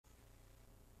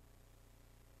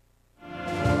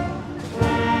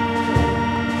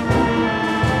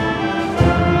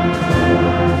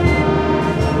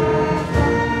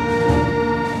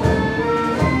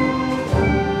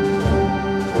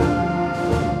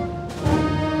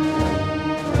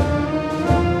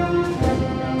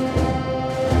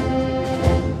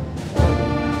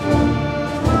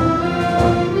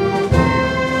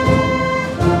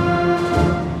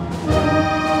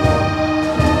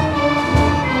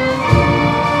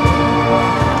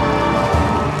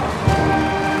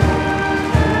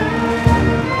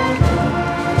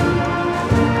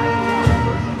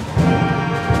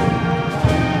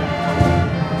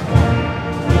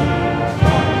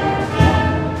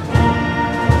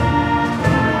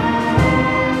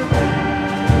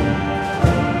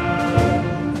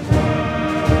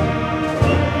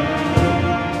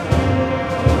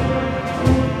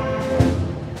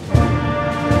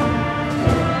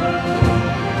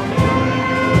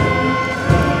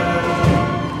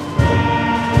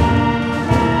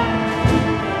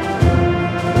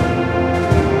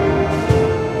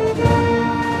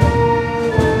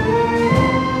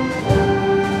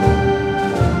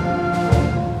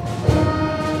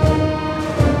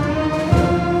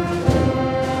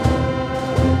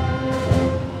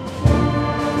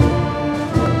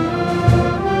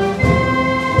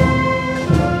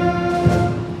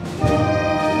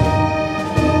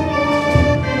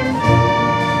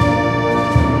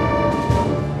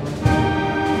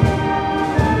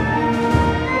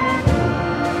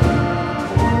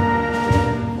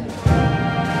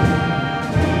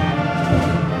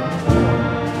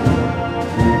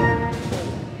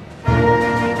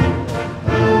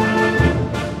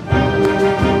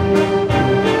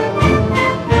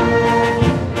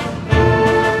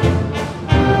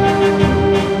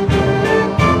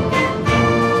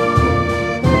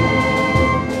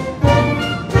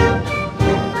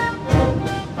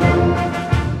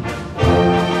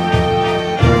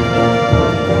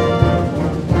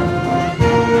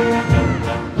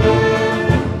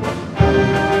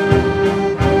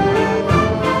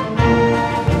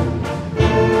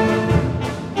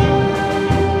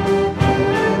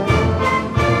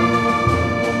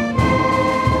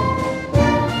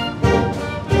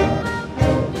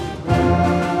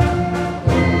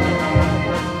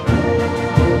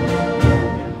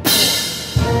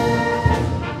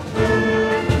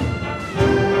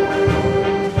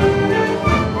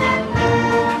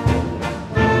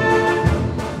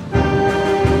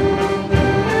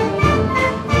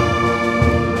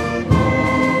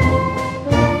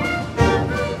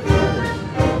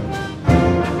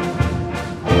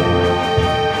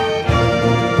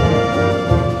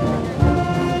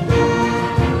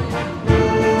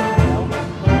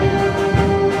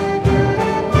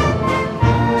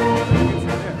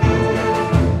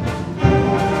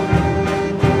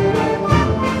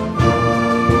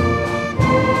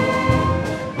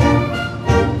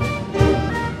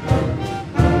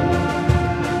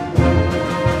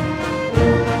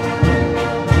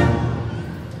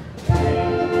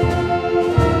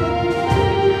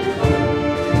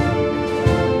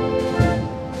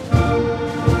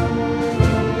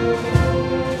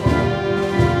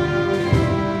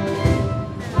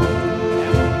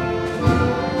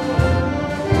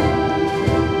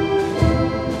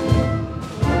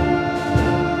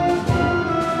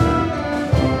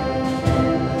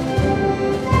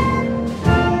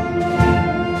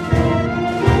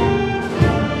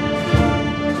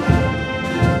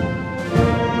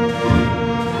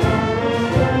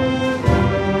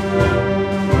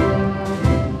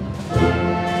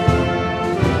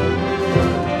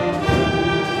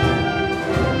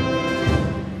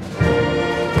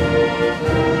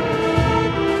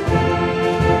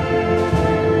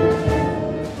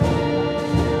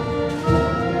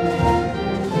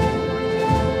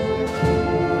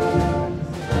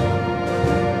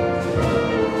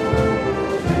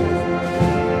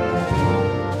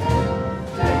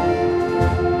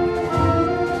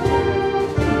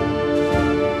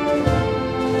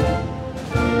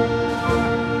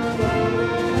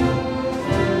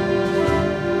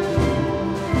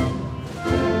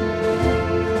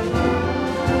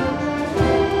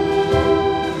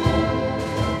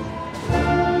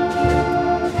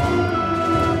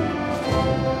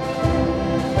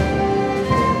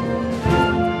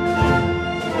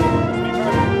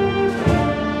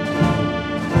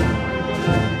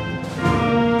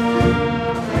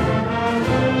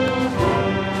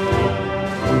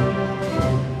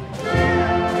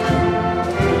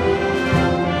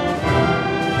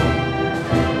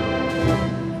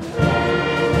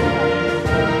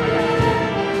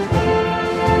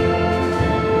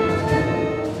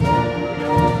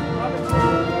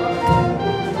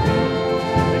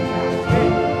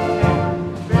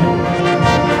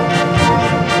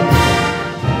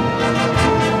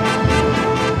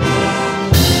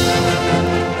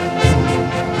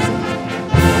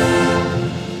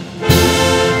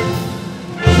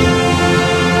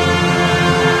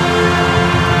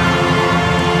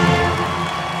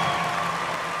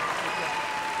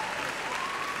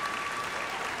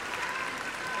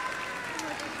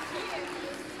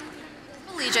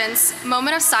Allegiance,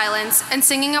 moment of silence, and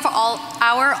singing of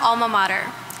our alma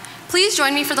mater. Please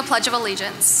join me for the Pledge of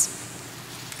Allegiance.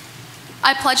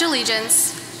 I pledge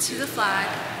allegiance to the flag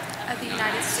of the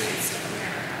United States of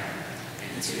America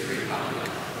and to the republic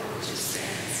for which it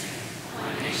stands,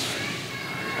 one nation,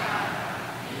 under God,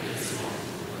 indivisible,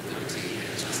 with liberty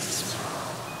and justice for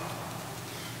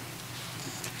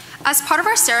all. As part of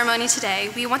our ceremony today,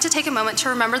 we want to take a moment to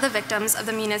remember the victims of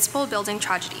the municipal building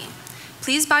tragedy.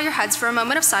 Please bow your heads for a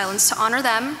moment of silence to honor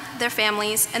them, their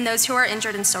families, and those who are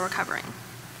injured and still recovering.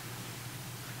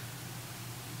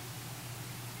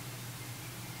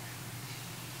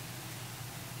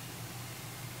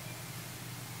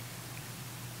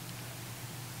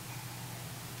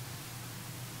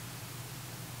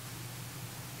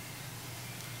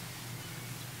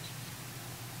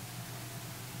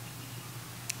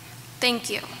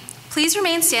 Thank you. Please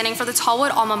remain standing for the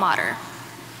Tallwood alma mater.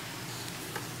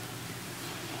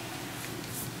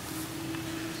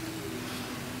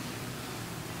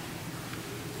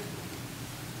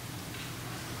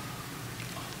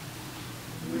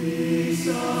 We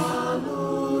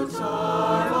salute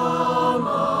our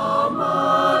alma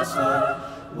mater.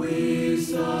 We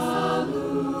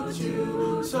salute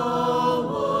you,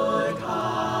 Tallwood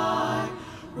High.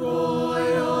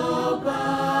 Royal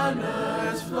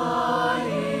banners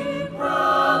flying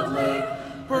proudly,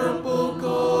 purple,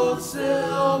 gold,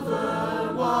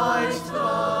 silver, white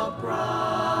the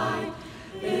bride.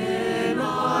 In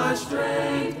our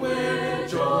strength we're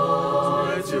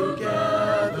joined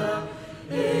together.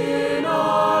 In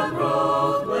our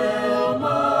growth we'll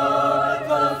mark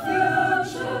the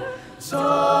future.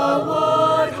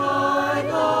 Tallwood High,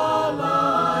 the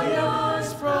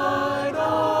lion's pride,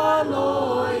 our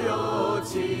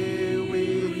loyalty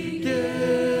we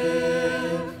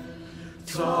give.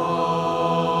 Tallwood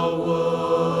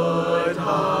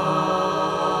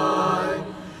High,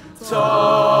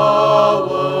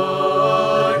 Tallwood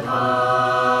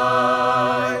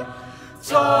High,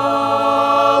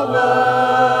 Tallwood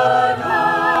High.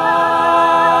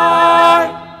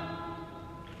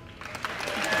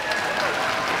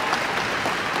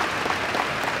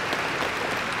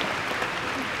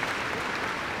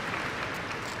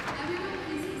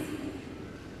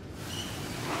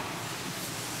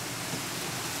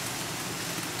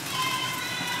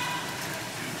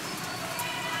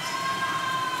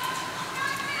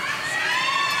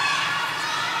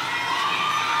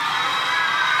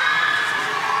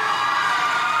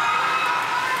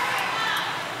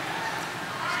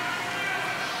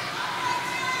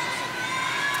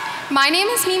 My name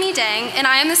is Mimi Dang, and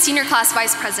I am the Senior Class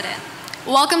Vice President.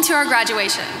 Welcome to our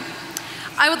graduation.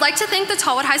 I would like to thank the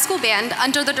Tallwood High School Band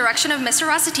under the direction of Mr.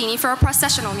 Rossatini for our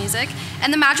processional music,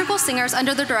 and the Madrigal Singers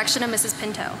under the direction of Mrs.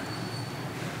 Pinto.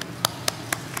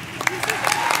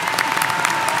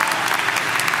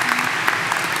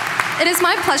 It is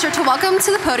my pleasure to welcome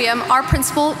to the podium our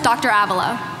principal, Dr.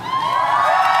 Avila.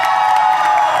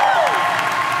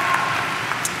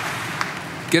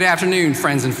 Good afternoon,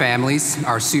 friends and families.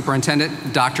 Our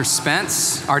superintendent, Dr.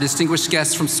 Spence, our distinguished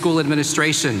guests from school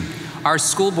administration, our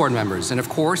school board members, and of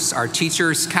course, our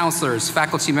teachers, counselors,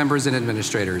 faculty members, and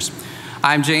administrators.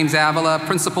 I'm James Avila,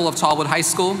 principal of Tallwood High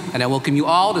School, and I welcome you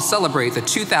all to celebrate the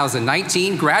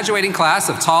 2019 graduating class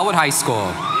of Tallwood High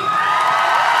School.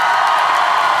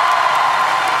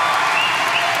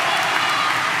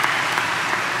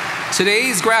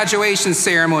 Today's graduation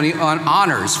ceremony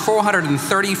honors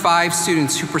 435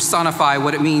 students who personify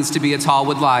what it means to be a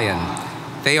Tallwood Lion.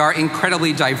 They are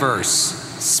incredibly diverse,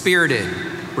 spirited,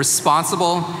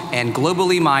 responsible, and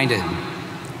globally minded.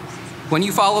 When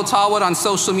you follow Tallwood on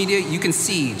social media, you can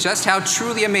see just how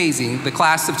truly amazing the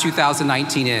class of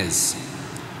 2019 is.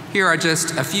 Here are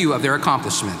just a few of their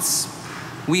accomplishments.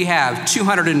 We have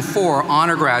 204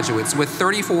 honor graduates with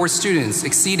 34 students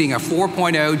exceeding a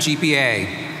 4.0 GPA.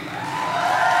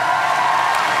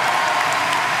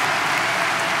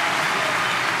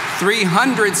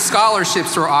 300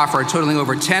 scholarships were offered, totaling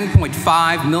over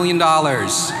 $10.5 million.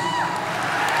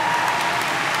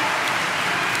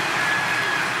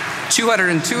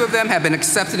 202 of them have been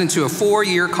accepted into a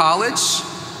 4-year college.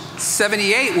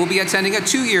 78 will be attending a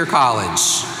 2-year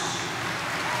college.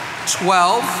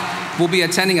 12 will be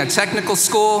attending a technical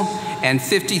school, and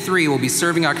 53 will be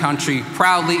serving our country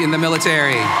proudly in the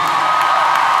military.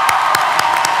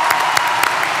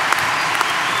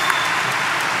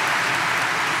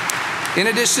 In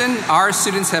addition, our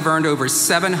students have earned over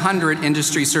 700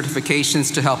 industry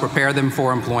certifications to help prepare them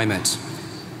for employment.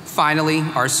 Finally,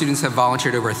 our students have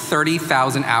volunteered over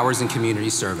 30,000 hours in community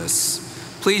service.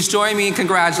 Please join me in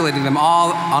congratulating them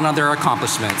all on their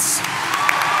accomplishments.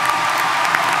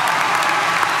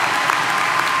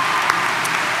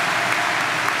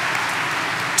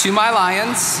 To my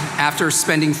Lions, after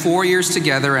spending 4 years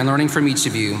together and learning from each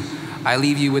of you, I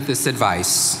leave you with this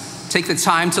advice. Take the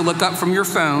time to look up from your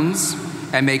phones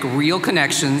and make real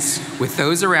connections with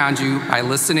those around you by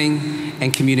listening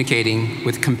and communicating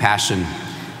with compassion.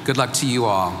 Good luck to you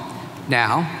all.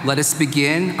 Now, let us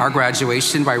begin our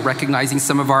graduation by recognizing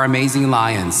some of our amazing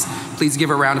Lions. Please give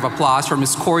a round of applause for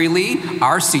Ms. Corey Lee,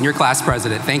 our senior class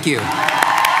president. Thank you.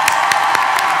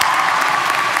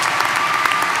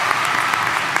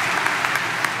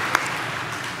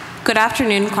 Good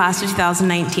afternoon, class of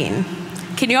 2019.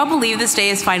 Can you all believe this day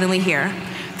is finally here?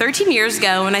 13 years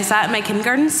ago, when I sat in my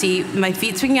kindergarten seat with my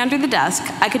feet swinging under the desk,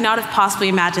 I could not have possibly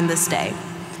imagined this day.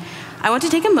 I want to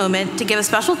take a moment to give a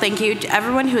special thank you to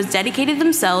everyone who has dedicated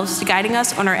themselves to guiding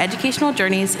us on our educational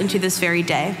journeys into this very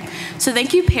day. So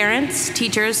thank you, parents,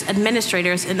 teachers,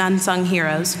 administrators, and unsung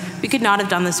heroes. We could not have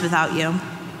done this without you.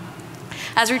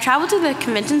 As we traveled to the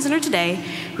convention center today,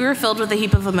 we were filled with a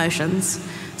heap of emotions.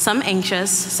 Some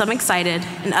anxious, some excited,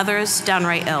 and others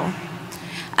downright ill.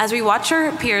 As we watched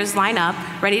our peers line up,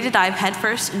 ready to dive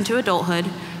headfirst into adulthood,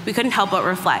 we couldn't help but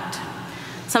reflect.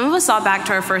 Some of us thought back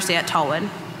to our first day at Tallwood.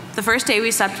 The first time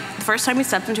we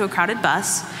stepped into a crowded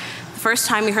bus, the first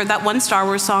time we heard that one Star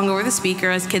Wars song over the speaker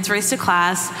as kids raced to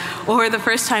class, or the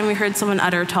first time we heard someone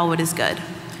utter, "Tallwood is good."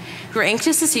 We were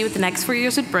anxious to see what the next 4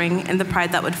 years would bring and the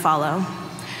pride that would follow.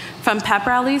 From pep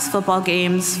rallies, football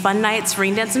games, fun nights,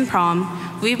 ring dance, and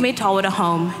prom, we've made Tallwood a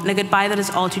home and a goodbye that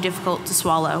is all too difficult to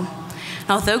swallow.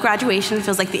 And although graduation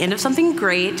feels like the end of something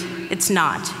great, it's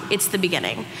not. It's the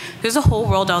beginning. There's a whole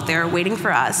world out there waiting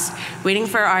for us, waiting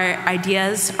for our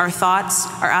ideas, our thoughts,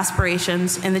 our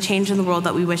aspirations, and the change in the world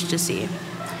that we wish to see.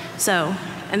 So,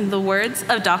 in the words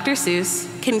of Dr. Seuss,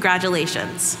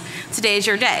 congratulations. Today is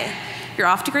your day. You're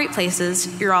off to great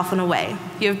places, you're off and away.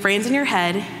 You have brains in your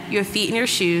head, you have feet in your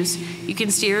shoes, you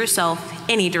can steer yourself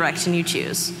any direction you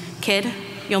choose. Kid,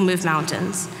 you'll move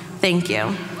mountains. Thank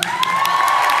you.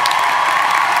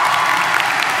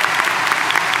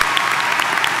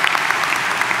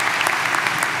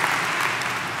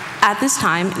 At this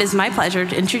time, it is my pleasure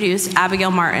to introduce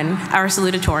Abigail Martin, our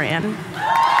salutatorian.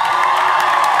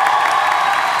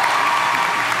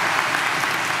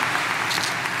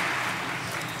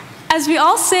 As we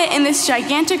all sit in this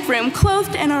gigantic room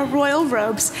clothed in our royal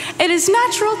robes, it is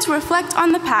natural to reflect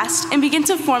on the past and begin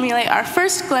to formulate our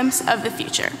first glimpse of the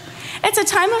future. It's a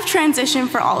time of transition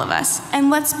for all of us, and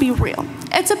let's be real,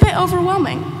 it's a bit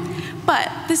overwhelming.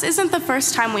 But this isn't the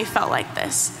first time we felt like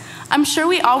this. I'm sure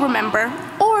we all remember,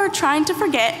 or trying to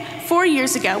forget, 4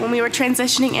 years ago when we were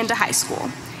transitioning into high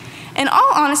school. In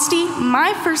all honesty,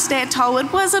 my first day at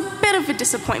Tallwood was a bit of a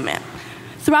disappointment.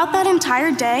 Throughout that entire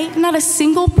day, not a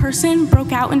single person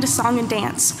broke out into song and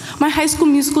dance. My High School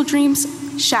Musical dreams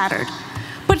shattered.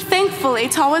 But thankfully,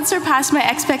 Tallwood surpassed my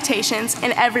expectations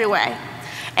in every way.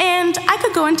 And I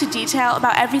could go into detail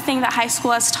about everything that high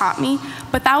school has taught me,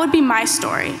 but that would be my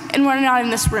story, and we're not in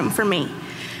this room for me.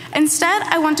 Instead,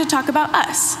 I want to talk about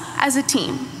us as a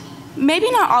team.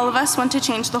 Maybe not all of us want to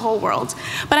change the whole world,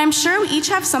 but I'm sure we each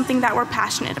have something that we're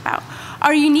passionate about,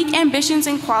 our unique ambitions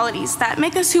and qualities that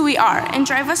make us who we are and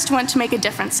drive us to want to make a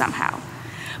difference somehow.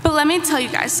 But let me tell you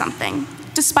guys something.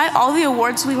 Despite all the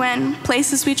awards we win,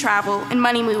 places we travel, and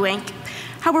money we wink,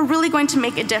 how we're really going to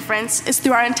make a difference is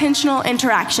through our intentional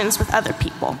interactions with other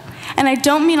people. And I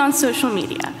don't mean on social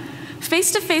media.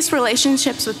 Face-to-face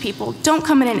relationships with people don't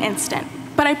come in an instant,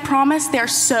 but I promise they're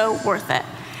so worth it.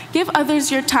 Give others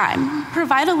your time,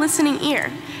 provide a listening ear,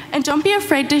 and don't be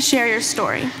afraid to share your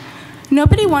story.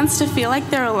 Nobody wants to feel like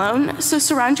they're alone, so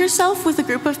surround yourself with a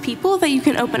group of people that you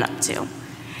can open up to.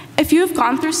 If you have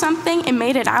gone through something and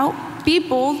made it out, be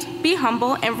bold, be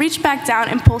humble, and reach back down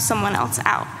and pull someone else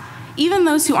out, even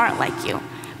those who aren't like you.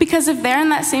 Because if they're in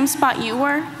that same spot you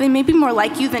were, they may be more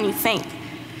like you than you think.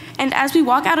 And as we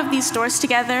walk out of these doors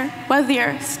together, whether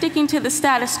you're sticking to the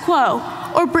status quo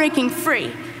or breaking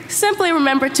free, simply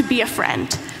remember to be a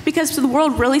friend, because the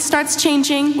world really starts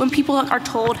changing when people are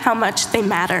told how much they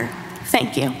matter.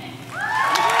 Thank you.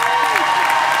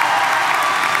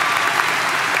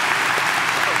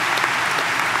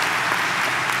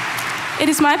 It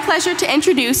is my pleasure to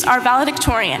introduce our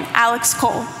valedictorian, Alex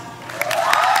Cole.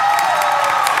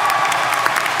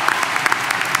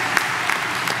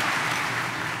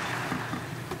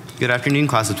 Good afternoon,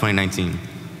 class of 2019.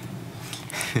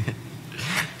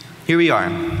 Here we are,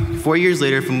 4 years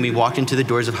later from when we walked into the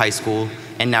doors of high school,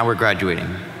 and now we're graduating.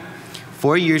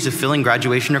 4 years of filling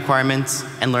graduation requirements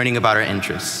and learning about our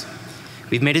interests.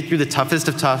 We've made it through the toughest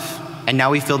of tough, and now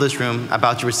we fill this room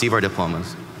about to receive our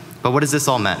diplomas. But what has this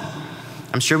all meant?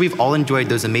 I'm sure we've all enjoyed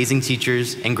those amazing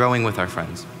teachers and growing with our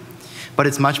friends. But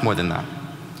it's much more than that.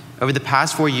 Over the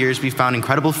past 4 years, we've found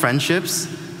incredible friendships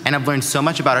and have learned so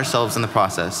much about ourselves in the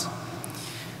process.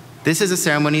 This is a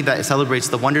ceremony that celebrates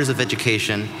the wonders of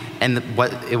education and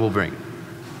what it will bring.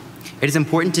 It is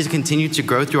important to continue to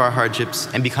grow through our hardships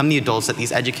and become the adults that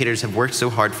these educators have worked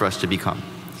so hard for us to become.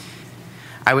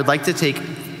 I would like to take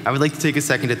a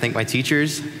second to thank my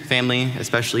teachers, family,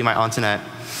 especially my Aunt Annette,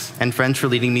 and friends for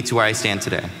leading me to where I stand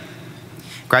today.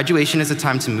 Graduation is a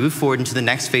time to move forward into the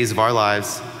next phase of our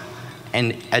lives,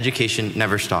 and education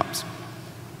never stops.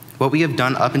 What we have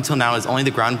done up until now is only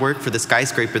the groundwork for the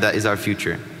skyscraper that is our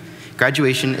future.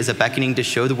 Graduation is a beckoning to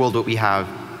show the world what we have,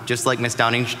 just like Miss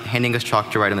Downing handing us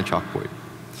chalk to write on the chalkboard.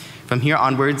 From here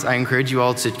onwards, I encourage you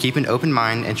all to keep an open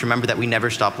mind and to remember that we never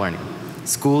stop learning.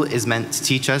 School is meant to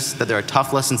teach us that there are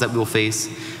tough lessons that we will face,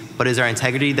 but it is our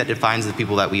integrity that defines the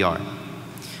people that we are.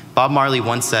 Bob Marley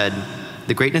once said,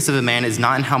 "The greatness of a man is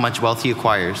not in how much wealth he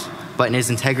acquires, but in his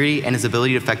integrity and his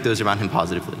ability to affect those around him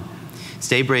positively."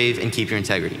 Stay brave and keep your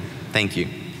integrity. Thank you.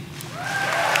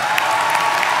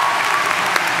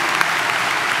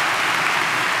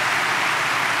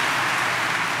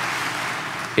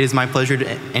 It is my pleasure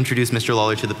to introduce Mr.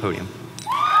 Lawler to the podium.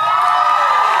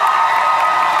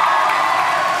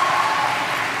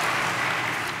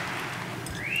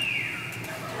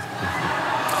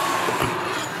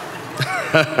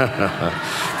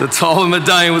 The Tallwood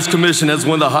Medallion was commissioned as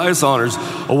one of the highest honors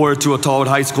awarded to a Tallwood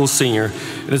High School senior,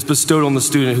 and is bestowed on the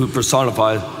student who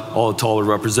personifies all that Tallwood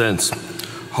represents.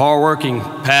 Hardworking,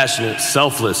 passionate,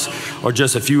 selfless are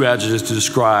just a few adjectives to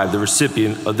describe the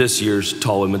recipient of this year's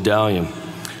Tallwood Medallion.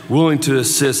 Willing to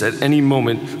assist at any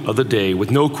moment of the day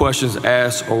with no questions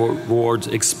asked or rewards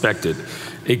expected.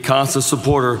 A constant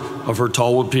supporter of her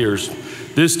Tallwood peers,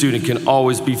 this student can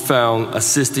always be found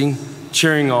assisting,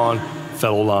 cheering on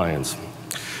fellow Lions.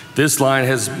 This line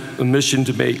has a mission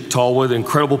to make Tallwood an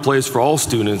incredible place for all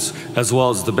students, as well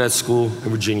as the best school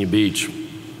in Virginia Beach.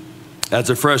 As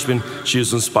a freshman, she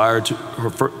was inspired to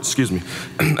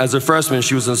As a freshman,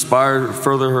 she was inspired to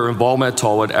further her involvement at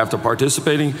Tallwood after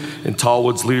participating in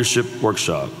Tallwood's leadership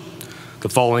workshop. The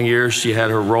following year, she had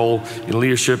her role in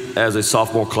leadership as a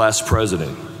sophomore class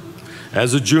president.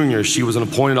 As a junior, she was an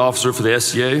appointed officer for the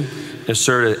SCA and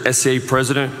served as SCA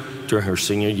president during her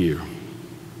senior year.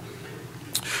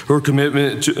 Her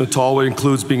commitment to Tallwood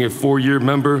includes being a 4-year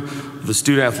member of the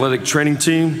student athletic training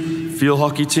team, field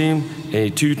hockey team, and a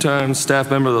 2-time staff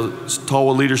member of the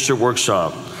Tallwood Leadership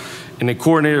Workshop, and a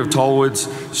coordinator of Tallwood's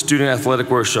Student Athletic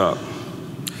Workshop.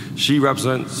 She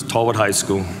represents Tallwood High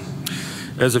School.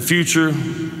 As a future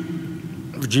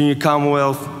Virginia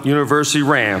Commonwealth University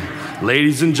Ram,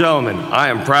 ladies and gentlemen, I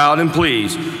am proud and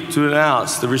pleased to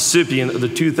announce the recipient of the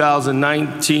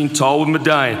 2019 Tallwood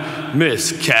Medallion,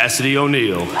 Miss Cassidy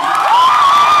O'Neill.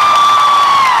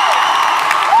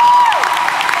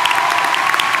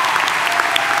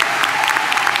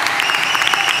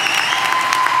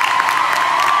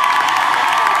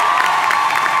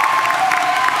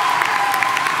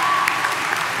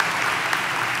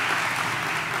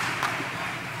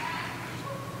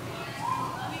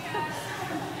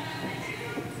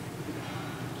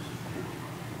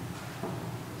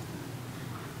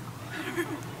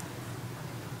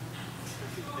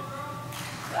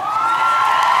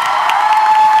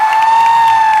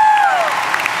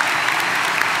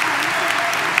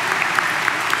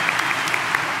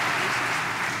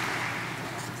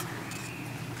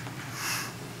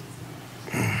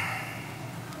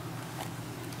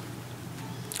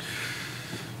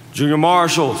 Junior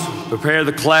marshals, prepare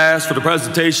the class for the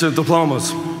presentation of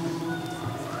diplomas.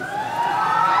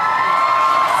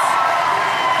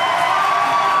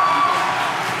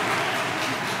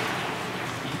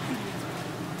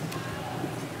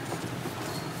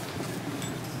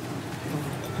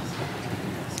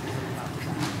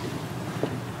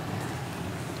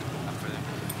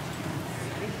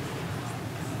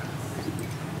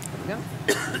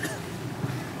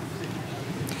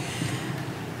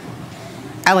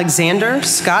 Alexander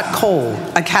Scott Cole,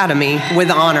 Academy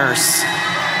with honors.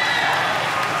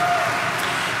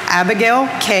 Abigail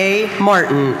K.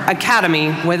 Martin,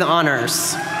 Academy with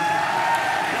honors.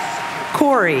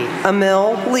 Corey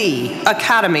Emil Lee,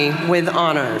 Academy with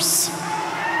honors.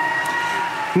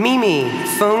 Mimi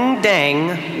Fung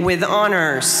Deng with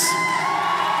honors.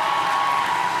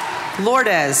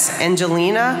 Lourdes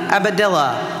Angelina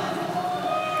Abadilla.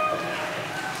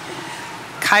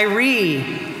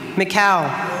 Kyrie Mikal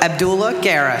Abdullah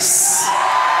Garris.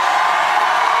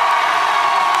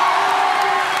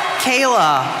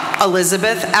 Kayla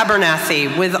Elizabeth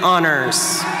Abernathy with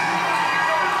honors.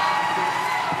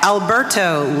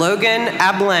 Alberto Logan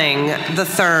Ablang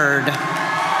III.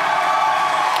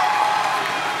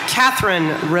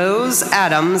 Catherine Rose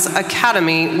Adams,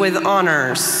 Academy with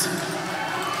honors.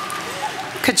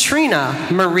 Katrina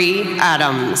Marie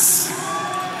Adams.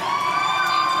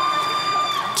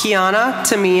 Kiana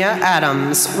Tamia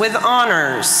Adams with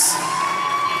honors.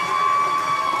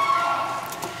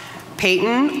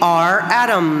 Peyton R.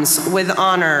 Adams with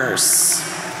honors.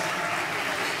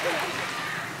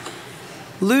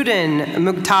 Ludin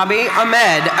Muktabi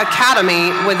Ahmed, Academy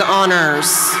with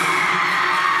honors.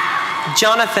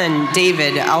 Jonathan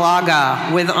David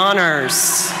Alaga with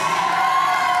honors.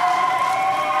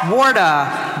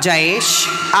 Warda Jayesh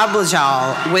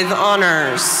Ablajal with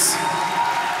honors.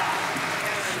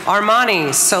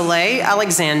 Armani Soleil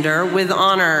Alexander with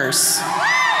honors.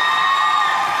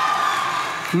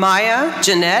 Maya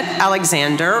Jeanette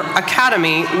Alexander,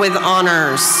 Academy with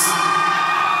honors.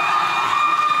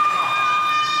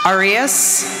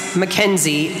 Arias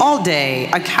Mackenzie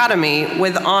Allday, Academy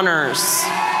with honors.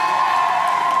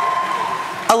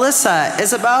 Alyssa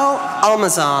Isabel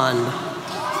Almazan.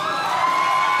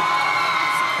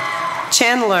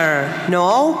 Chandler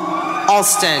Noel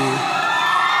Alston.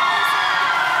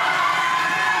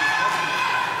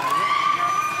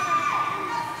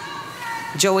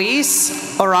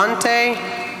 Joyce Orante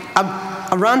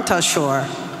Arantashore.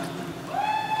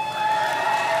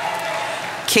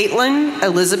 Caitlin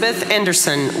Elizabeth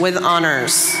Anderson with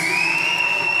honors.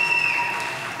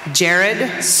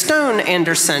 Jared Stone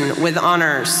Anderson with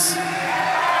honors.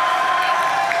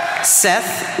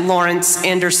 Seth Lawrence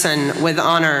Anderson with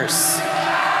honors.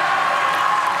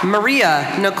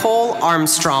 Maria Nicole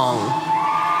Armstrong.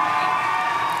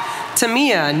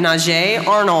 Tamia Najee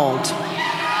Arnold.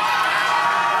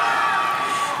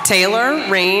 Taylor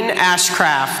Rain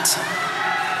Ashcraft.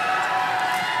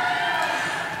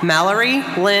 Mallory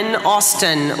Lynn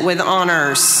Austin with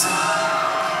honors.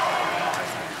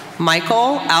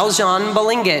 Michael Aljan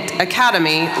Balingit,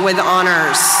 Academy with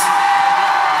honors.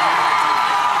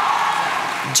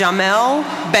 Jamel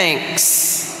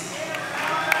Banks.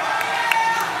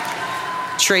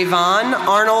 Trayvon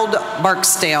Arnold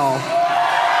Barksdale.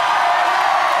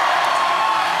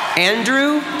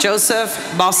 Andrew Joseph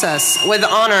Bossas with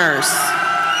honors.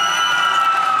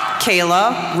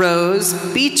 Kayla Rose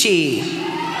Beachy.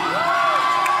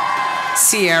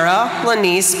 Sierra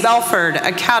Lanice Belford,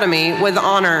 Academy with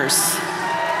honors.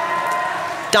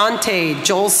 Dante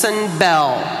Jolson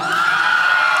Bell.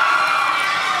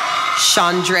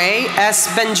 Chandre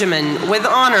S. Benjamin with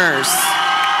honors.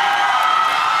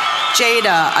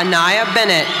 Jada Anaya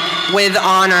Bennett with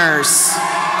honors.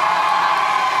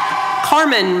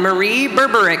 Carmen Marie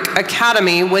Berberick,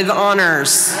 Academy with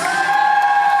honors.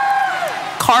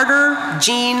 Carter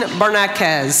Jean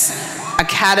Barnaquez,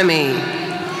 Academy.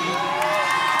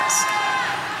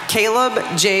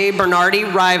 Caleb J. Bernardi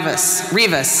Rivas,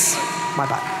 my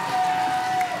bad.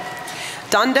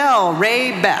 Dondell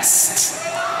Ray Best.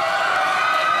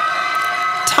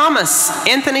 Thomas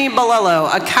Anthony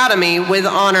Bolello, Academy with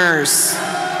honors.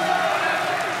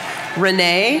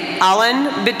 Renee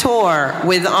Allen Bitor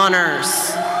with honors.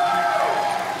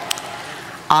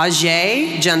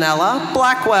 Ajay Janella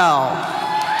Blackwell.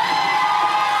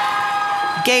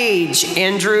 Gage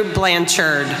Andrew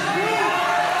Blanchard.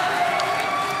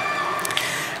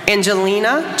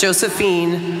 Angelina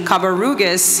Josephine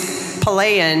Cabarrugas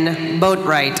Palayan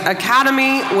Boatwright,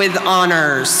 Academy with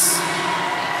honors.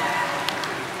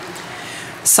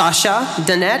 Sasha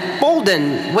Danette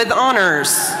Bolden with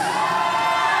honors.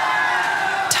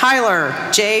 Tyler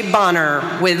J.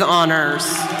 Bonner with honors.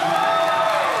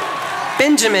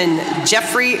 Benjamin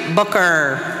Jeffrey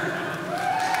Booker.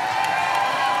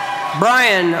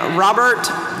 Brian Robert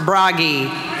Bragi.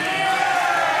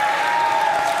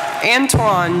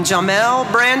 Antoine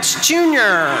Jamel Branch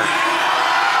Jr.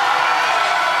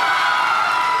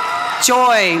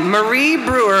 Joy Marie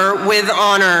Brewer with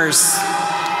honors.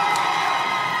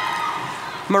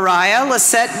 Mariah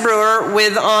Lisette Brewer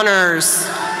with honors.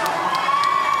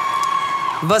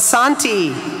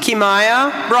 Vasanti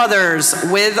Kimaya Brothers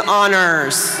with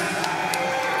honors.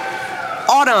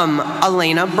 Autumn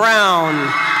Elena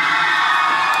Brown.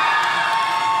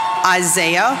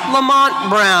 Isaiah Lamont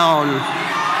Brown.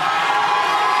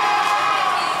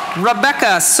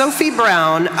 Rebecca Sophie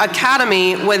Brown,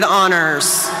 Academy with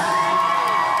honors.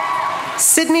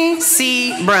 Sydney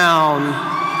C. Brown.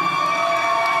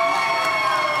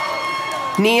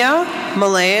 Nia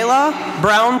Malayla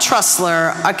Brown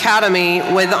Trussler, Academy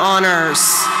with honors.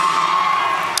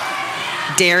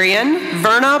 Darian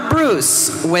Verna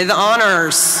Bruce with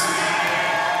honors.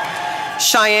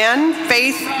 Cheyenne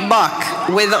Faith Buck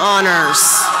with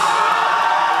honors.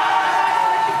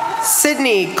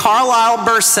 Sydney Carlisle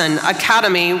Burson,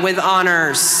 Academy with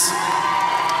honors.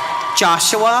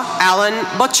 Joshua Allen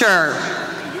Butcher.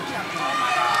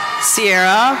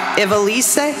 Sierra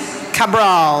Evelise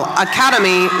Cabral,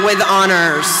 Academy with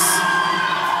honors.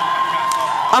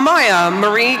 Amaya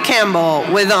Marie Campbell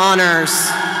with honors.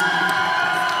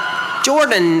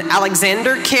 Jordan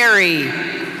Alexander Carey.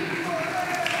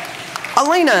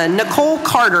 Elena Nicole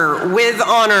Carter with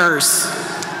honors.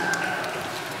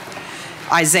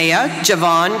 Isaiah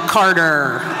Javon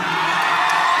Carter.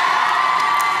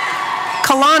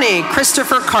 Kalani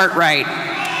Christopher Cartwright.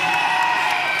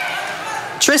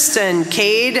 Tristan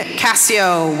Cade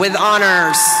Cassio with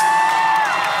honors.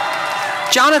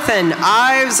 Jonathan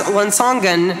Ives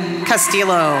Lansongan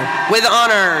Castillo with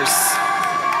honors.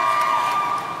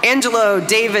 Angelo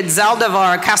David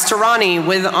Zaldivar Castorani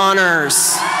with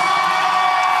honors.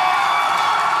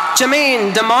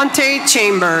 Jermaine DeMonte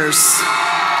Chambers.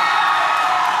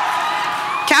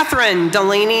 Catherine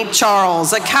Delaney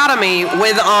Charles, Academy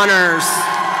with honors.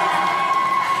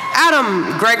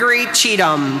 Adam Gregory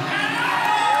Cheatham.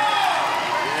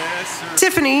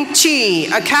 Tiffany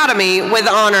Chi, Academy with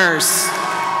honors.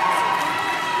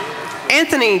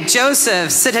 Anthony Joseph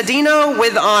Cittadino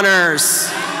with honors.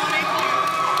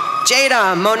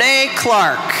 Jada Monet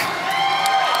Clark.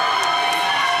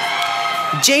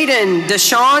 Jaden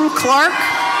Deshaun Clark.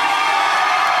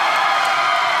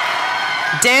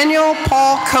 Daniel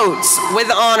Paul Coates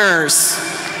with honors.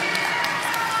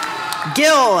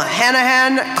 Gil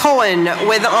Hanahan Cohen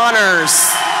with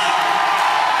honors.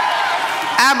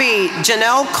 Abby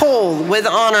Janelle Cole with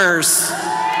honors.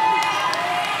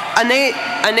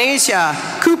 Anasia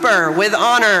Cooper with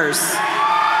honors.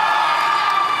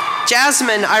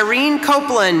 Jasmine Irene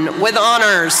Copeland with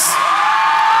honors.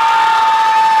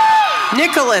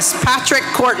 Nicholas Patrick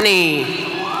Courtney.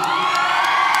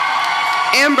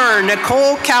 Amber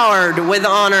Nicole Coward with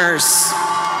honors.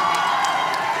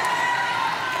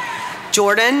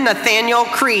 Jordan Nathaniel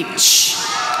Creech.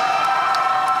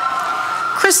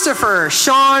 Christopher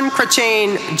Sean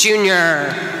Crachane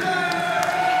Jr.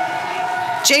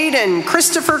 Jaden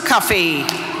Christopher Cuffey.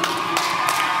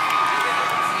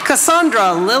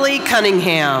 Cassandra Lily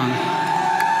Cunningham.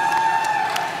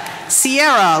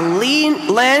 Sierra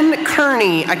Len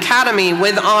Kearney, Academy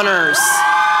with honors.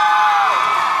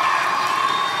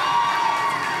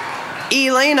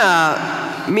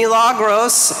 Elena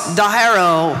Milagros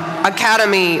Dajero,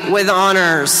 Academy with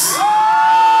honors.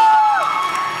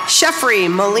 Sheffrey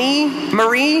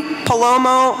Marie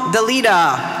Palomo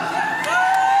Delita.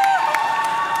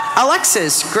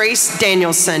 Alexis Grace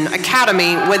Danielson,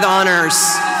 Academy with honors.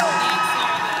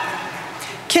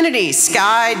 Kennedy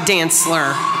Sky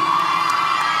Dantzler.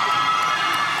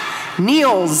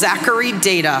 Neil Zachary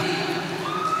Data.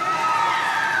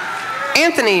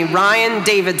 Anthony Ryan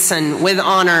Davidson with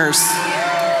honors.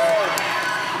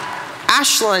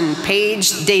 Ashlyn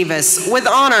Paige Davis with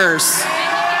honors.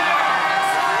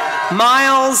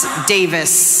 Miles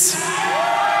Davis.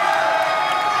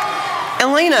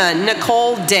 Elena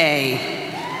Nicole Day.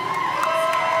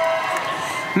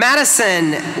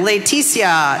 Madison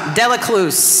Leticia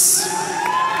Delacluse.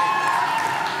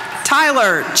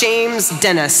 Tyler James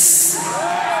Dennis.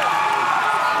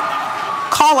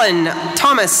 Colin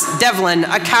Thomas Devlin,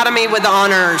 Academy with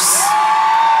honors.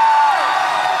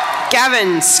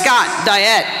 Gavin Scott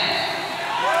Diet.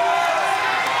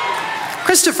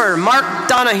 Christopher Mark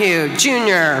Donahue,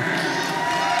 Jr.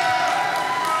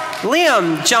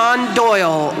 Liam John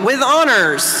Doyle with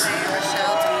honors.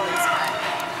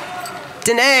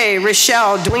 Danae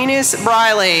Rochelle Duenas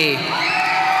Briley.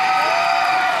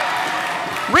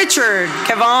 Richard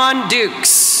Kevon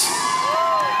Dukes.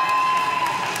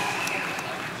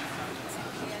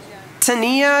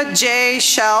 Tania J.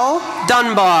 Shell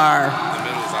Dunbar.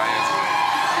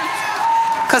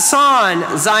 Kassan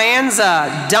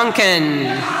Zianza Duncan.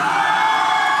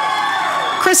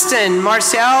 Kristen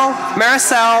Maricel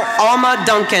Alma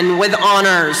Duncan with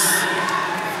honors.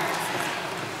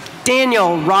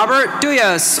 Daniel Robert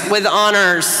Duyos with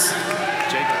honors.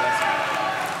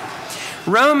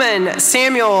 Roman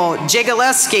Samuel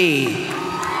Jagaleski.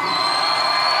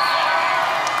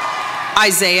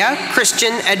 Isaiah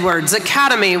Christian Edwards,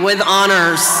 Academy with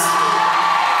honors.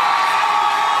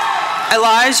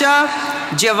 Elijah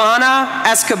Giovanna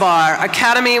Escobar,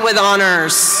 Academy with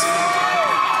honors.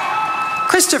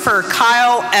 Christopher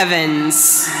Kyle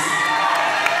Evans.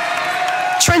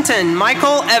 Trenton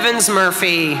Michael Evans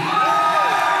Murphy.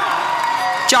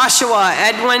 Joshua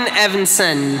Edwin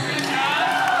Evanson.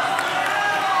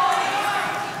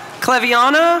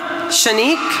 Cleviana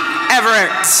Shanique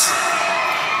Everett.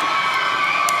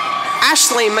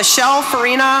 Ashley Michelle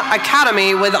Farina,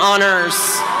 Academy with honors.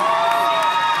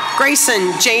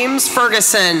 Grayson James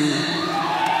Ferguson.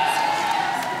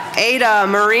 Ada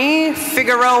Marie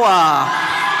Figueroa.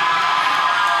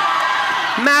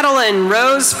 Madeline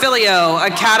Rose Filio,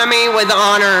 Academy with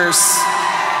Honors.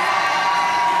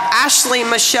 Ashley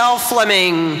Michelle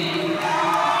Fleming.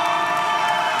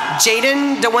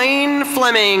 Jaden Dwayne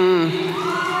Fleming.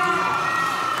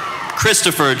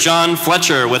 Christopher John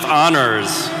Fletcher with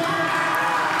honors.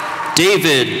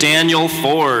 David Daniel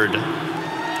Ford.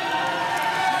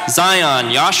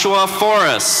 Zion Joshua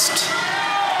Forrest.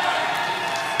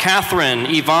 Catherine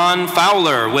Yvonne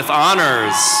Fowler with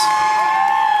honors.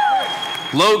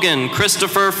 Logan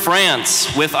Christopher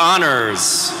France with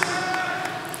honors.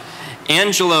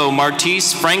 Angelo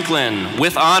Martise Franklin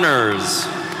with honors.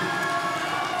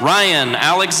 Ryan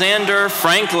Alexander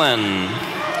Franklin.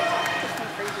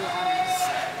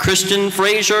 Christian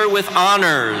Frazier with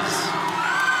honors.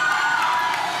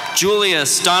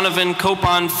 Julius Donovan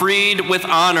Copon Freed with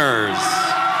honors.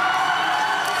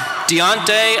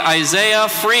 Deontay Isaiah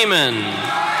Freeman.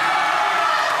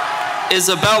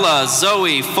 Isabella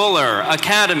Zoe Fuller,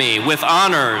 Academy with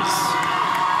honors.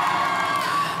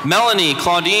 Melanie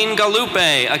Claudine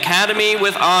Galupe, Academy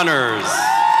with honors.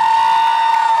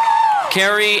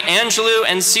 Carrie Angelou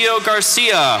Encio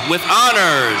Garcia with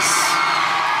honors.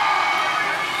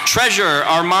 Treasure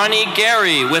Armani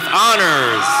Gary with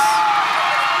honors.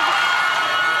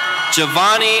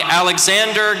 Giovanni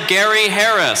Alexander Gary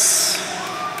Harris.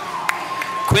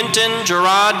 Quinton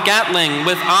Gerard Gatling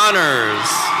with honors.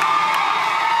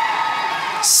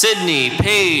 Sydney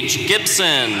Paige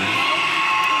Gibson.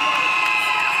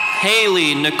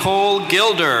 Haley Nicole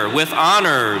Gilder with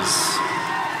honors.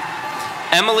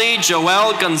 Emily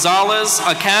Joelle Gonzalez,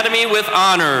 Academy with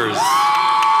honors.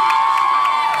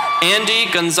 Andy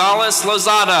Gonzalez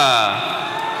Lozada.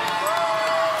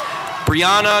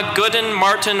 Brianna Gooden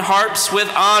Martin Harps with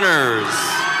honors.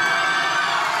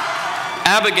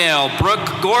 Abigail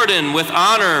Brooke Gordon with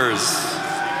honors.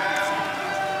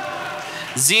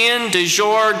 Zian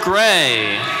DeJour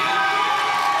Gray.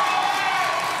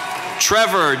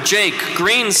 Trevor Jake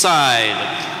Greenside.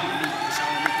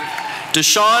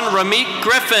 Deshaun Ramik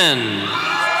Griffin.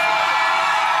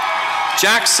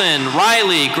 Jackson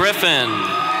Riley Griffin.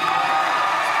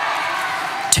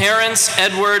 Terrence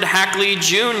Edward Hackley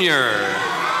Jr.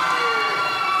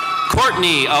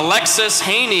 Courtney Alexis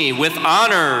Haney with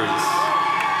honors.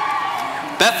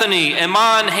 Bethany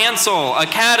Iman Hansel,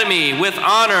 Academy with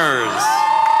honors.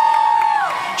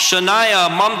 Shania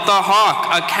Mamta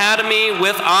Hawk, Academy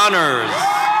with honors.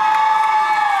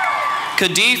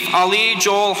 Kadif Ali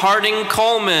Joel Harding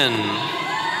Coleman.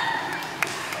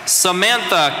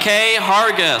 Samantha K.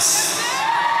 Hargis.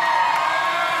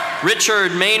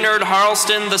 Richard Maynard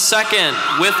Harleston II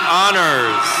with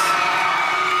honors.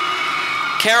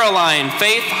 Caroline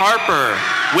Faith Harper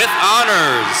with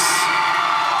honors.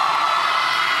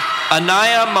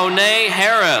 Anaya Monet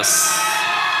Harris.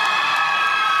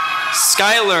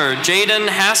 Skylar Jaden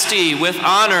Hasty with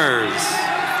honors.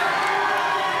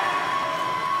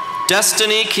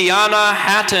 Destiny Kiana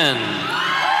Hatton.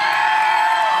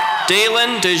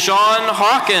 Dalen Dejon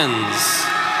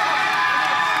Hawkins.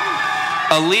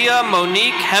 Aaliyah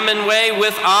Monique Hemingway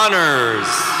with honors.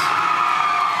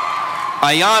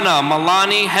 Ayana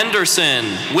Malani Henderson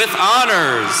with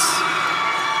honors.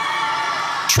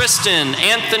 Tristan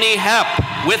Anthony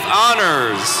Hepp with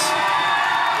honors.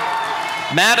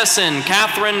 Madison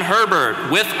Catherine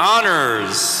Herbert with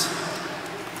honors.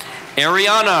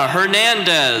 Ariana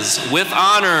Hernandez with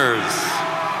honors.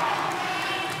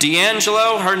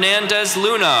 D'Angelo Hernandez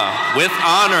Luna with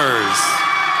honors.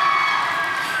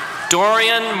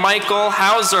 Dorian Michael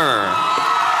Hauser.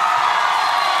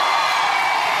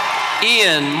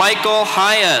 Ian Michael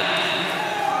Hyatt.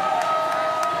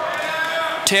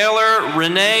 Taylor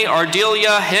Renee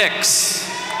Ardelia Hicks.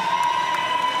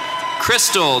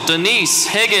 Crystal Denise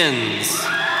Higgins.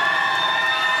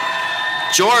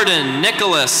 Jordan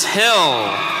Nicholas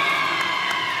Hill.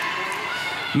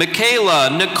 Michaela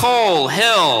Nicole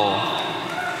Hill.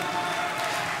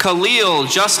 Khalil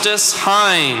Justice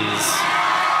Hines.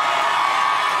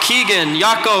 Keegan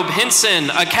Jacob Hinson,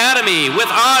 Academy with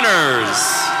honors.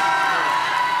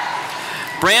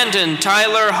 Brandon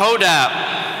Tyler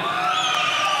Hodap.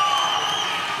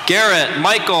 Garrett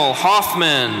Michael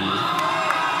Hoffman.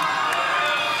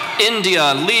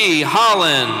 India Lee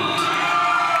Holland.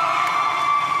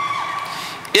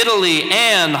 Italy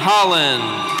Ann Holland.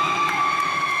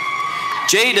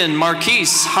 Jaden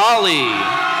Marquise Holly.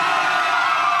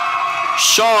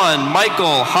 Sean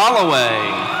Michael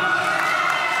Holloway.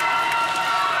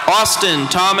 Austin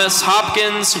Thomas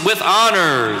Hopkins with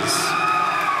honors.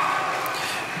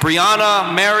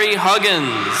 Brianna Mary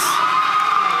Huggins.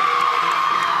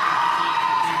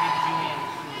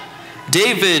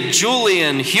 David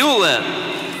Julian Hewlett.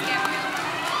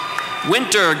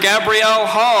 Winter Gabrielle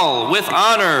Hall with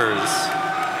honors.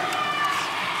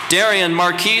 Darian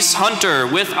Marquise Hunter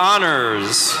with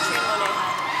honors.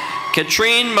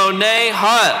 Katrine Monet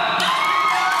Hutt.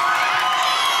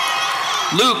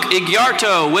 Luke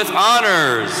Igiarto with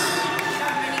honors.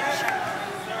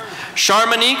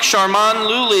 Charmonique Charman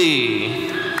Luli.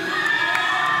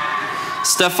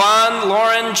 Stefan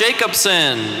Lauren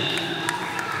Jacobson.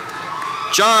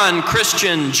 John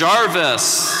Christian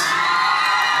Jarvis.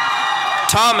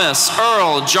 Thomas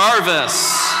Earl Jarvis.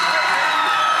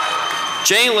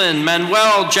 Jalen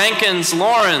Manuel Jenkins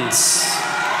Lawrence.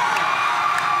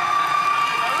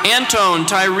 Antone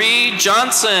Tyree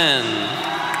Johnson.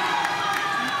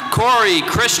 Corey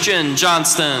Christian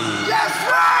Johnston. Yes,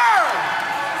 sir!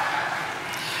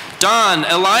 Don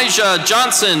Elijah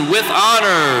Johnson with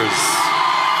honors.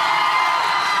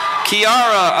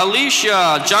 Kiara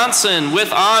Alicia Johnson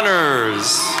with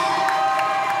honors.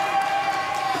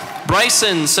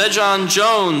 Bryson Sejan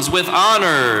Jones with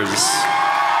honors.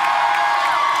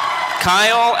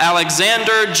 Kyle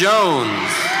Alexander Jones.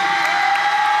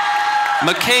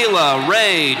 Michaela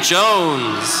Ray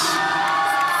Jones.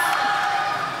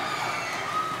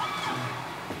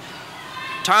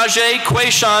 Tajay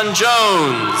Quayshawn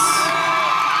Jones.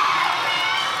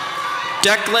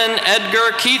 Declan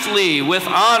Edgar Keithley with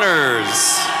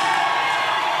honors.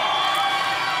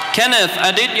 Kenneth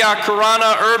Aditya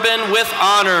Karana Urban with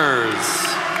honors.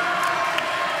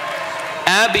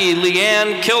 Abby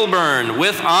Leanne Kilburn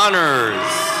with honors.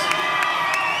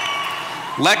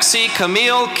 Lexi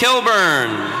Camille Kilburn.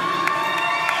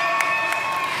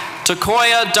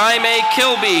 Takoya Daime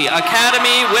Kilby,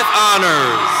 Academy with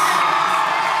honors.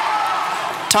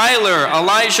 Tyler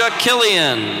Elijah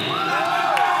Killian.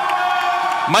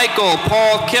 Michael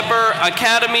Paul Kipper,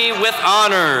 Academy with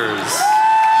honors.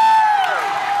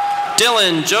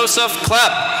 Dylan Joseph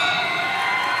Klepp.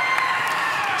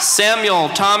 Samuel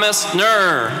Thomas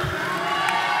Nur.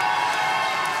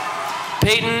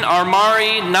 Peyton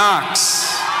Armari Knox.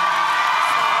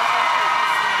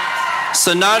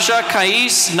 Sanaja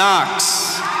Kais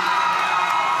Knox.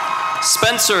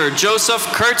 Spencer Joseph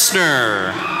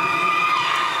Kurtzner.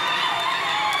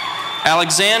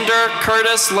 Alexander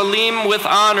Curtis Lalim with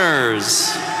honors.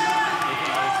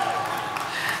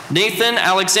 Nathan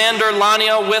Alexander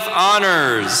Lania with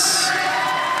honors.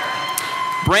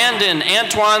 Brandon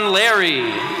Antoine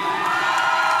Larry.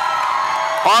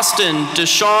 Austin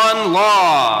Deshaun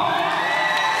Law.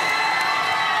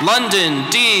 London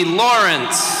D.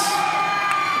 Lawrence.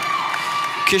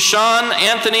 Kishan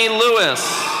Anthony Lewis.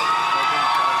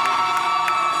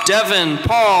 Devin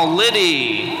Paul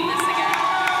Liddy.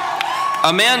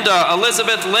 Amanda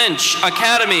Elizabeth Lynch,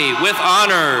 Academy with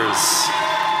honors.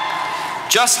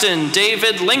 Justin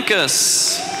David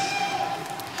Linkus.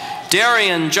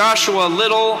 Darian Joshua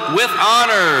Little with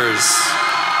honors.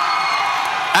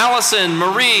 Allison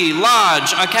Marie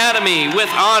Lodge, Academy with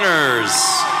honors.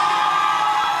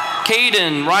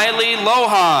 Caden Riley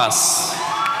Lojas.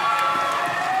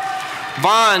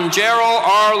 Von Gerald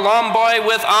R. Lomboy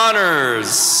with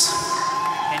honors.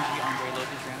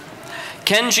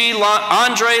 Kenji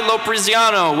Andre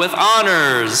Lopriziano with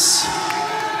honors.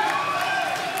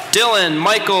 Dylan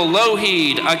Michael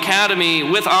Loheed, Academy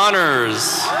with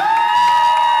honors.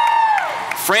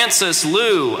 Francis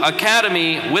Liu,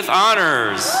 Academy with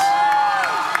honors.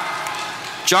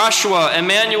 Joshua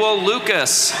Emmanuel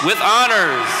Lucas with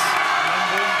honors.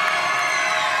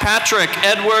 Patrick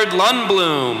Edward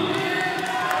Lundblom.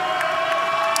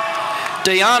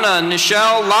 Diana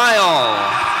Nichelle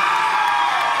Lyle.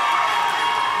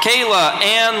 Kayla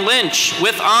Ann Lynch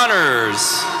with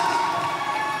honors.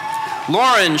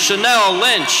 Lauren Chanel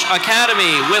Lynch,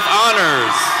 Academy with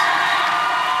honors.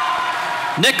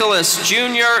 Nicholas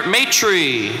Jr.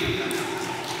 Maitre.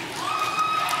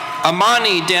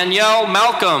 Amani Danielle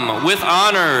Malcolm with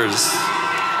honors.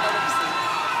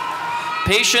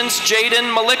 Patience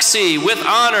Jaden Maliksi with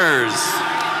honors.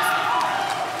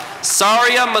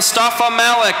 Saria Mustafa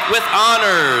Malik with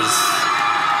honors.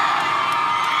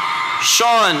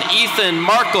 Sean Ethan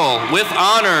Markle with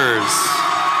honors.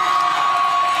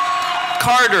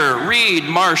 Carter Reed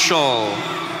Marshall.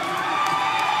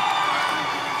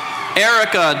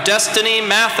 Erica Destiny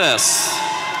Mathis.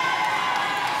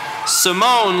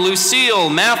 Simone Lucille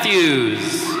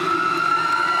Matthews.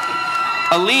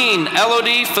 Aline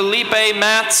Elodie Felipe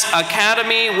Matz,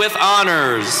 Academy with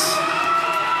honors.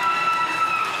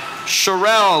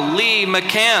 Sherelle Lee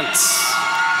McCants.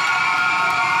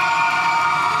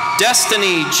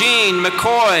 Destiny Jean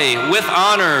McCoy with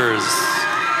honors.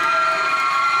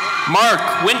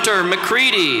 Mark Winter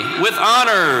McCready with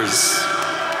honors.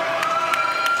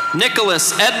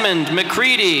 Nicholas Edmund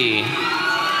McCready.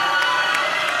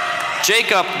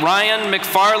 Jacob Ryan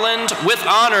McFarland with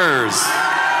honors.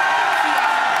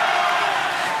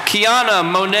 Kiana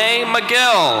Monet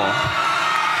McGill.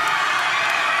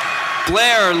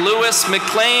 Blair Lewis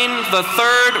McLean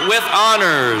III with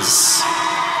honors.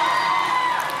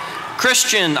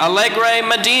 Christian Alegre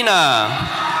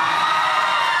Medina.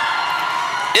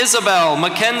 Isabel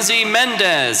Mackenzie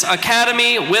Mendez,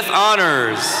 Academy with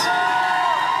honors.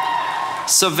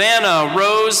 Savannah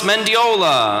Rose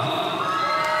Mendiola.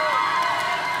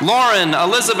 Lauren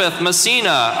Elizabeth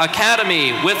Messina,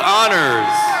 Academy with honors.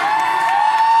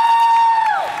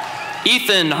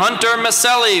 Ethan Hunter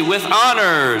Maselli with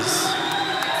honors.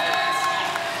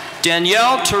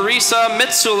 Danielle Teresa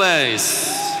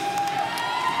Mitsules.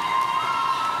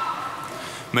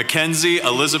 Mackenzie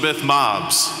Elizabeth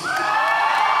Mobbs.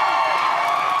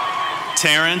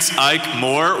 Terrence Ike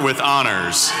Moore with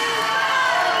honors.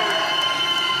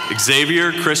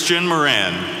 Xavier Christian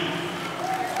Moran.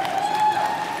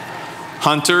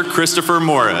 Hunter Christopher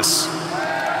Morris.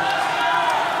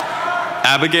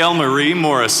 Abigail Marie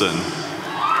Morrison.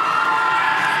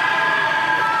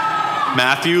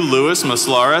 Matthew Lewis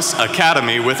Maslaris,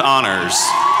 Academy with honors.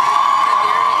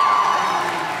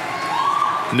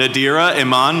 Nadira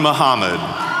Iman Muhammad.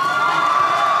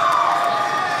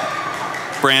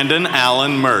 Brandon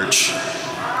Allen Murch.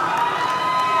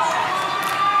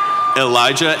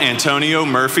 Elijah Antonio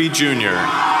Murphy Jr.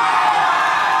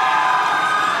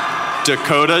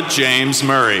 Dakota James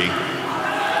Murray.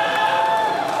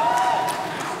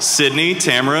 Sydney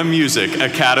Tamara Music,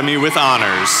 Academy with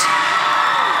honors.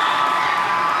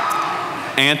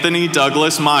 Anthony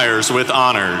Douglas Myers with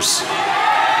honors.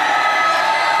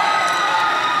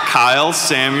 Kyle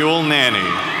Samuel Nanny.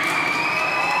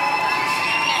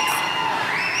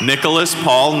 Nicholas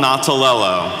Paul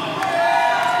Natalello.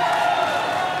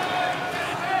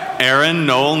 Aaron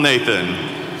Noel Nathan.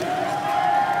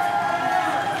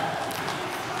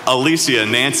 Alicia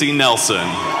Nancy Nelson.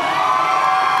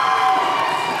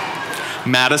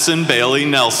 Madison Bailey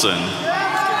Nelson.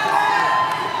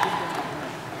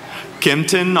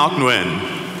 Kimton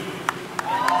Noknwin.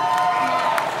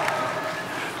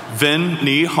 Vin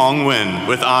Ni Hong Win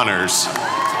with honors.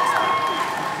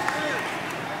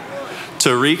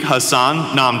 Tariq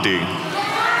Hassan Namdi.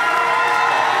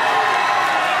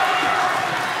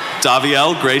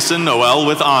 Daviel Grayson Noel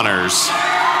with honors.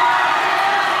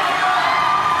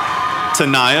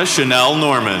 Tanaya Chanel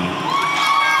Norman.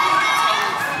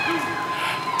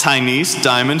 Tynese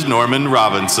Diamond Norman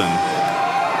Robinson.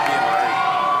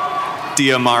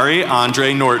 Diamari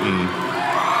Andre Norton.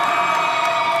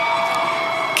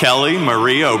 Kelly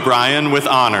Marie O'Brien with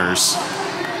honors.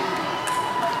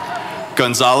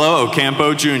 Gonzalo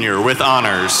Ocampo Jr. with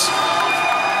honors.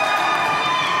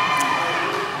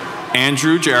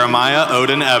 Andrew Jeremiah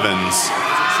Odin Evans.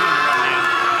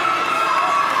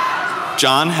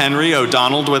 John Henry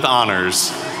O'Donnell with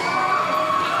honors.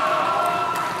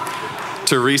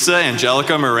 Teresa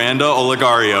Angelica Miranda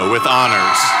Oligario with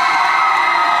honors.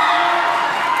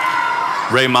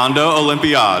 Raymondo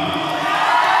Olympiad.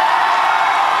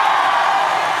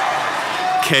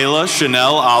 Kayla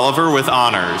Chanel Oliver with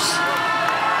honors.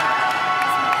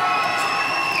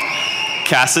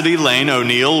 Cassidy Lane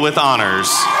O'Neill with honors.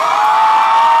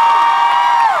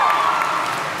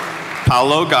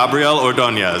 Paulo Gabriel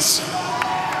Ordonez.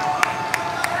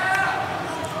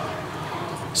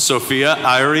 Sophia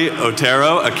Irie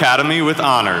Otero, Academy with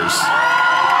honors.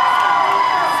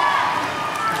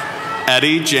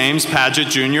 Eddie James Paget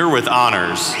Jr. with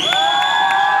honors.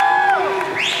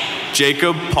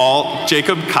 Jacob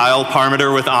Kyle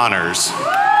Parmiter with honors.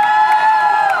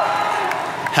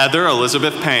 Heather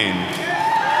Elizabeth Payne.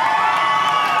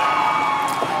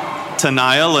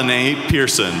 Tanaya Lene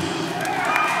Pearson.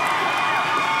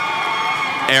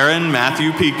 Aaron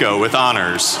Matthew Pico with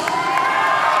honors.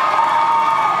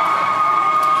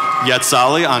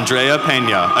 Yetzali Andrea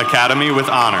Pena, Academy with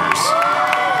honors.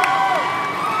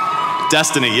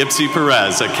 Destiny Yipsy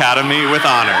Perez, Academy with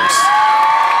honors.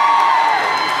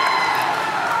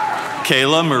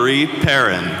 Kayla Marie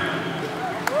Perrin.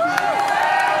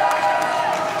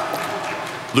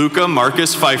 Luca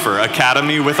Marcus Pfeiffer,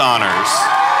 Academy with honors.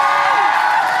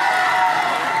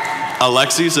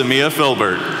 Alexi Zamia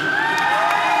Filbert.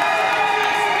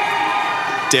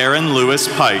 Darren Lewis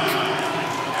Pike.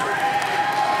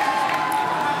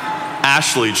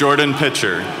 Ashley Jordan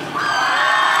Pitcher.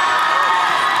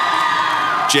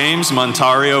 James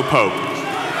Montario Pope.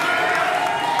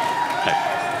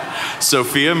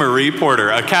 Sophia Marie Porter,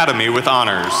 Academy with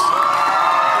honors.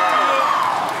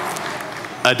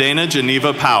 Adana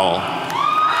Geneva Powell.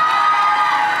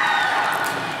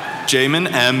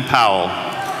 Jamin M. Powell.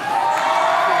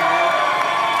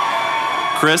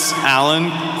 Chris Allen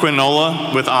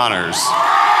Quinola with honors.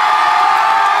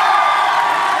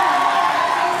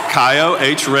 Kaio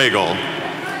H. Regal.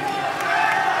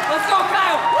 Let's go,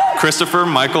 Kyle! Christopher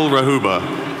Michael Rahuba.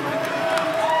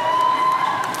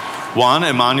 Juan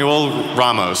Emmanuel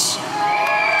Ramos.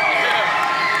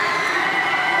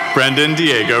 Brendan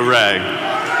Diego Ray.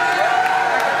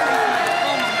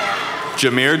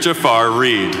 Jameer Jafar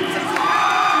Reed.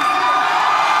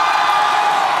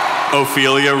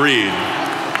 Ophelia Reed.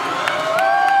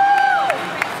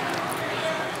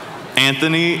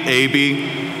 Anthony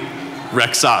A.B.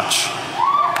 Rexach.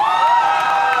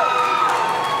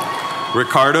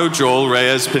 Ricardo Joel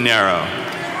Reyes Pinheiro.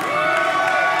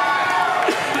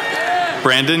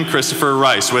 Brandon Christopher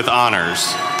Rice with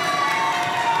honors.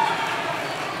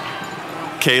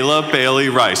 Kayla Bailey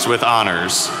Rice with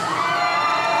honors.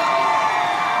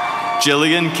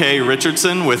 Jillian K.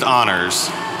 Richardson with honors.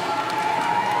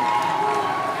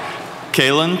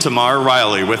 Kaylin Tamar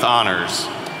Riley with honors.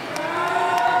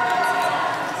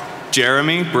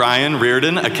 Jeremy Brian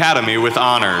Reardon Academy with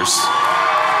honors.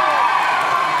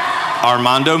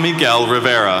 Armando Miguel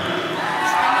Rivera.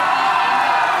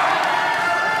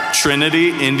 Trinity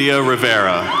India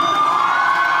Rivera.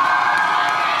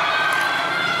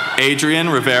 Adrian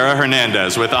Rivera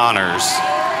Hernandez with honors.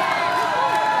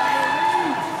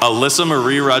 Alyssa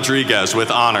Marie Rodriguez with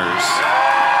honors.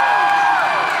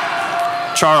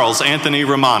 Charles Anthony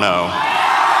Romano.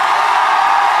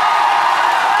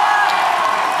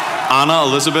 Anna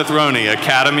Elizabeth Roney,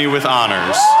 Academy with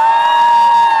honors.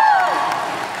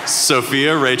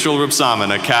 Sophia Rachel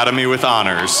Rubsamen, Academy with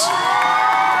honors.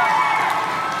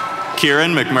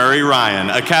 Kieran McMurray Ryan,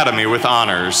 Academy with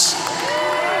honors.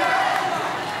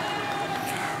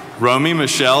 Romy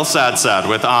Michelle Sadsad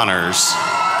with honors.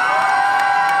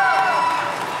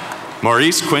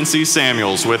 Maurice Quincy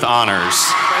Samuels with honors.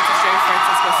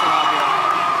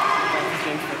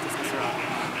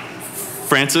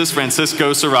 Francis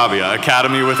Francisco Sarabia,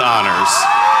 Academy with honors.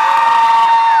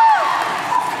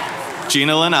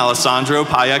 Ginalyn Alessandro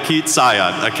Payakit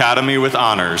Sayat, Academy with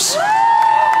honors.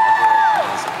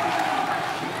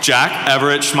 Jack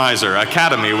Everett Schmeiser,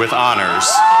 Academy with honors.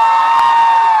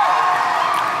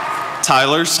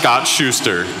 Tyler Scott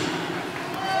Schuster.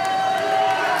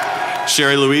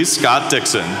 Sherry Louise Scott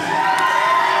Dixon.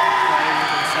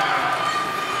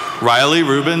 Riley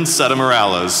Ruben Seta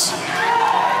Morales.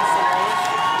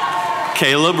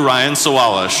 Caleb Ryan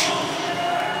Sawalish.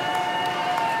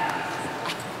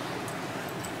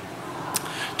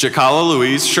 Jakala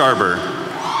Louise Sharber.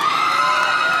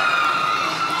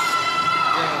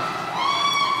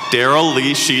 Daryl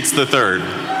Lee Sheets III.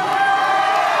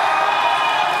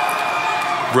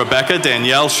 Rebecca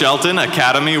Danielle Shelton,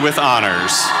 Academy with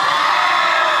honors.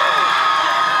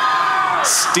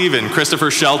 Stephen Christopher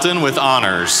Shelton with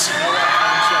honors.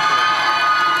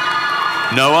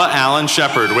 Noah Allen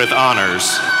Shepard with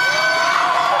honors.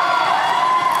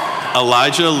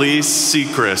 Elijah Lee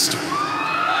Seacrest.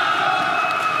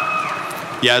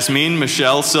 Yasmin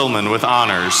Michelle Silman with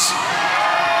honors.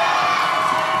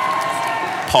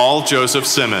 Paul Joseph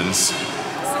Simmons.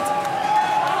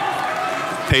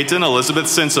 Peyton Elizabeth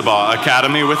Sensabaugh,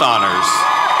 Academy with honors.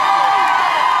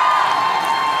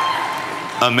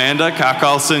 Amanda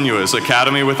Kakal Sinuous,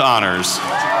 Academy with honors.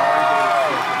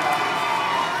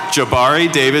 Jabari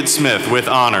David Smith with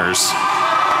honors.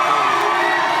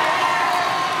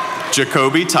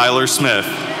 Jacoby Tyler Smith.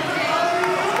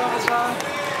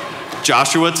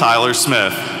 Joshua Tyler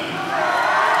Smith.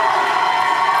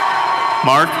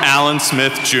 Mark Allen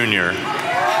Smith Jr.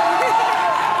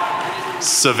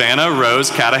 Savannah Rose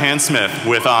Catahan Smith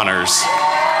with honors.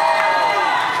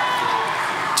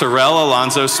 Terrell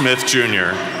Alonzo Smith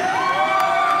Jr.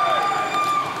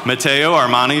 Mateo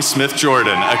Armani Smith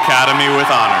Jordan, Academy with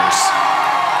honors.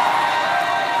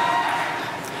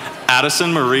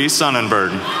 Addison Marie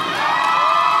Sonnenberg.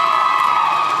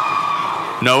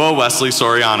 Noah Wesley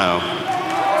Soriano.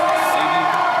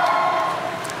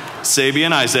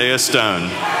 Sabian Isaiah Stone.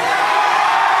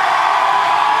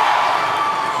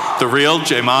 The Real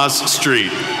Jamaz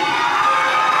Street.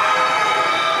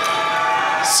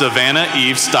 Savannah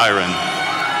Eve Styron.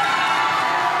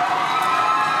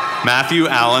 Matthew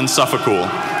Allen Suffolkul.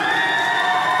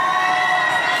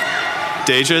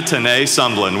 Deja Tanae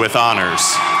Sumblin with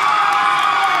honors.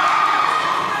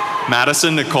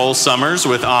 Madison Nicole Summers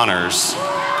with honors.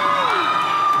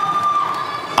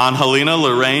 Angelina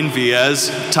Lorraine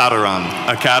Viez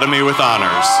Tataran, Academy with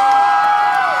honors.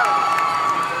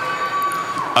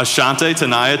 Ashante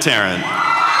Tanaya Tarrant.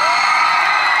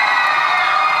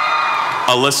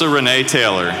 Alyssa Renee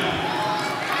Taylor.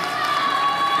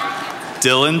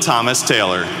 Dylan Thomas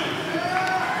Taylor.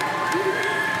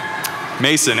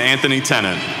 Mason Anthony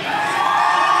Tennant.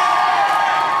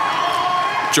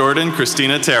 Jordan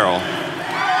Christina Terrell.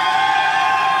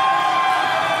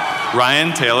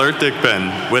 Ryan Taylor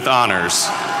Thigpen with honors.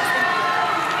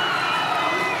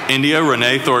 India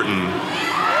Renee Thornton.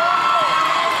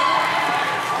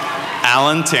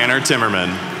 Alan Tanner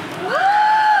Timmerman.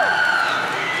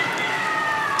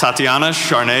 Tatiana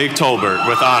Charnay Tolbert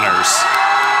with honors.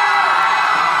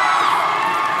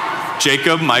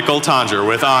 Jacob Michael Tonger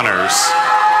with honors.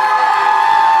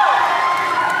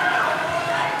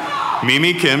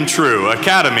 Mimi Kim True,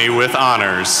 Academy with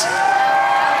honors.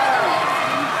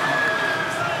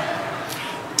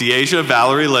 Deasia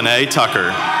Valerie Lene Tucker.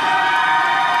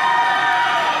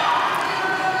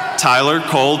 Tyler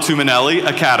Cole Tuminelli,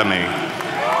 Academy.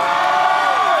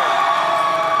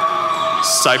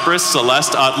 Cypress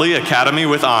Celeste Utley, Academy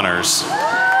with honors.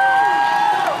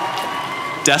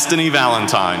 Destiny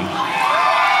Valentine.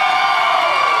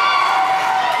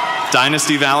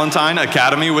 Dynasty Valentine,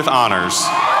 Academy with honors.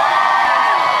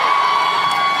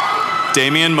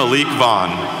 Damian Malik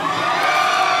Vaughn.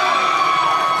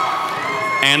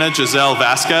 Anna Giselle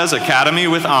Vasquez, Academy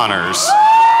with honors.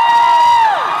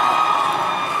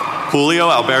 Julio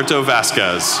Alberto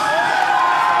Vasquez.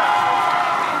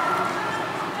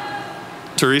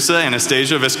 Teresa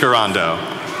Anastasia Viscarando.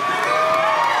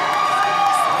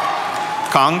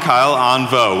 Kong Kyle An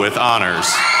Vo with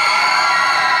honors.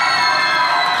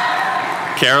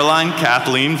 Caroline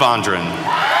Kathleen Vondran,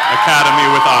 Academy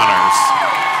with honors.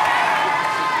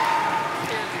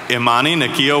 Imani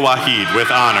Nakia Wahid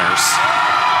with honors.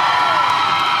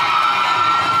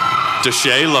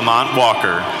 Deshae Lamont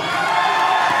Walker.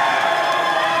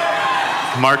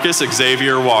 Marcus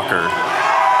Xavier Walker.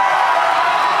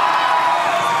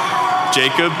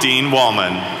 Jacob Dean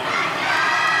Wallman.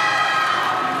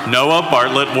 Noah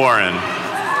Bartlett Warren.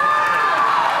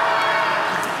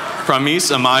 Pramis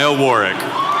Amaya Warwick.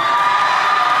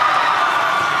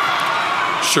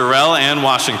 Sherelle Ann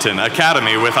Washington,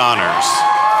 Academy with honors.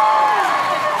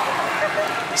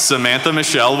 Samantha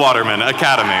Michelle Waterman,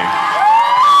 Academy.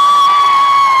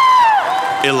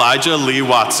 Elijah Lee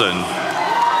Watson.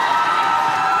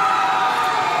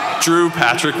 Drew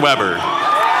Patrick Weber.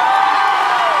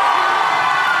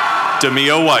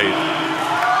 Demio White.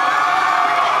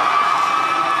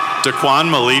 Daquan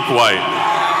Malik White.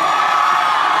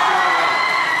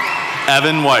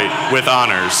 Evan White with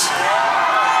honors.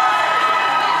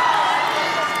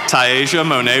 Tyasia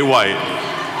Monet White.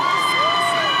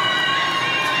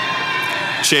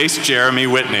 Chase Jeremy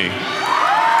Whitney.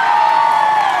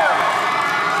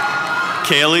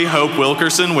 Kaylee Hope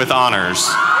Wilkerson with honors.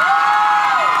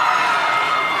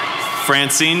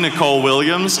 Francine Nicole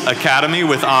Williams, Academy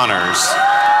with honors.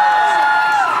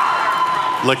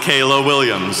 LaKayla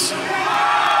Williams.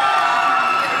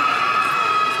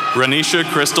 Renisha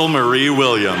Crystal Marie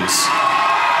Williams.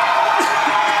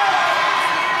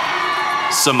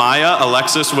 Samaya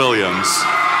Alexis Williams.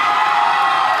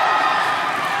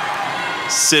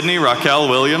 Sydney Raquel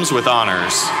Williams with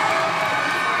honors.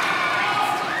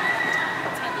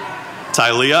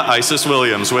 Tylea Isis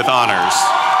Williams with honors.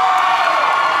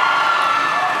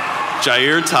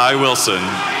 Jair Ty Wilson.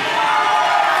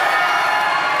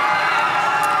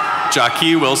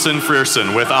 Jackie Wilson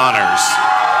Frierson with honors.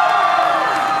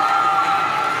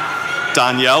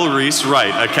 Danielle Reese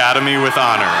Wright, Academy with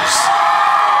honors.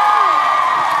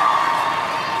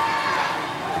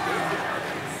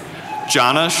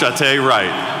 Jana Shate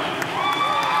Wright.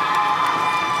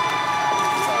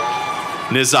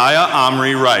 Nizaya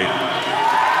Omri Wright.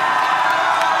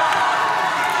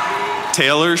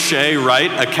 Taylor Shea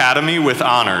Wright, Academy with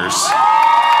honors.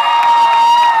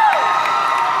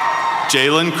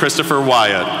 Jalen Christopher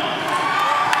Wyatt.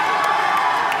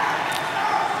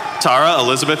 Tara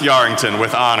Elizabeth Yarrington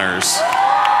with honors.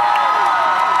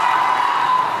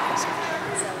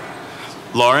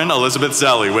 Lauren Elizabeth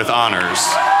Zelli with honors.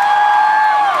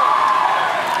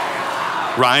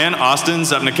 Ryan Austin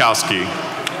Zepnikowski.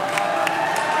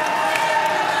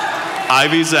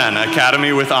 Ivy Zen,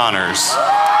 Academy with honors.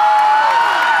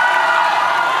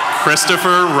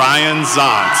 Christopher Ryan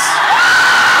Zontz.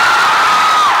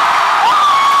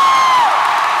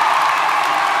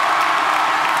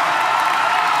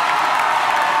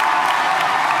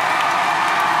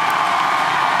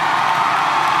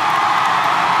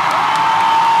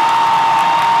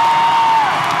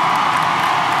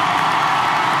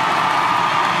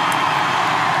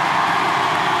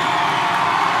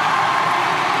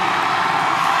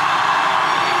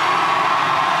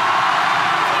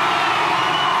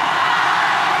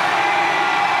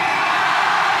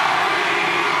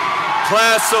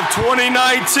 Class of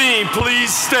 2019,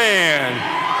 please stand.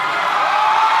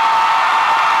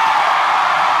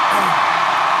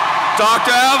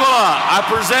 Dr. Avila, I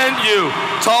present you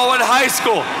Tallwood High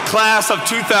School, class of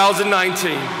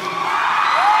 2019.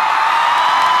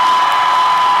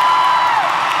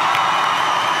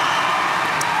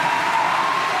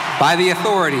 By the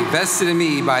authority vested in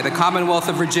me by the Commonwealth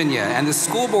of Virginia and the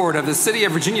School Board of the City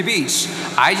of Virginia Beach,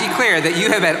 I declare that you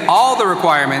have met all the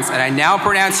requirements, and I now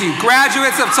pronounce you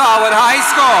graduates of Tallwood High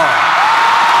School.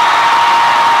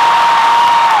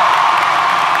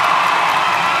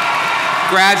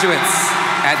 Graduates,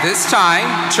 at this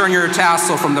time, turn your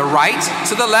tassel from the right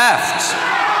to the left.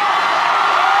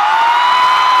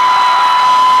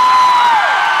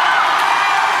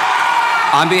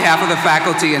 On behalf of the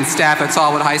faculty and staff at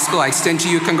Tallwood High School, I extend to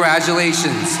you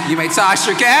congratulations. You may toss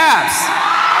your caps.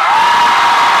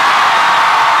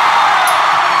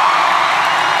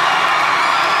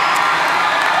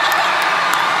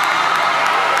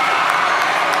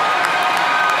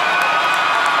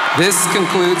 This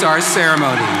concludes our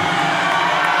ceremony.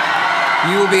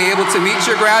 You will be able to meet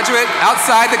your graduate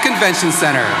outside the convention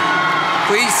center.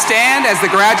 Please stand as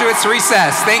the graduates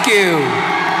recess. Thank you.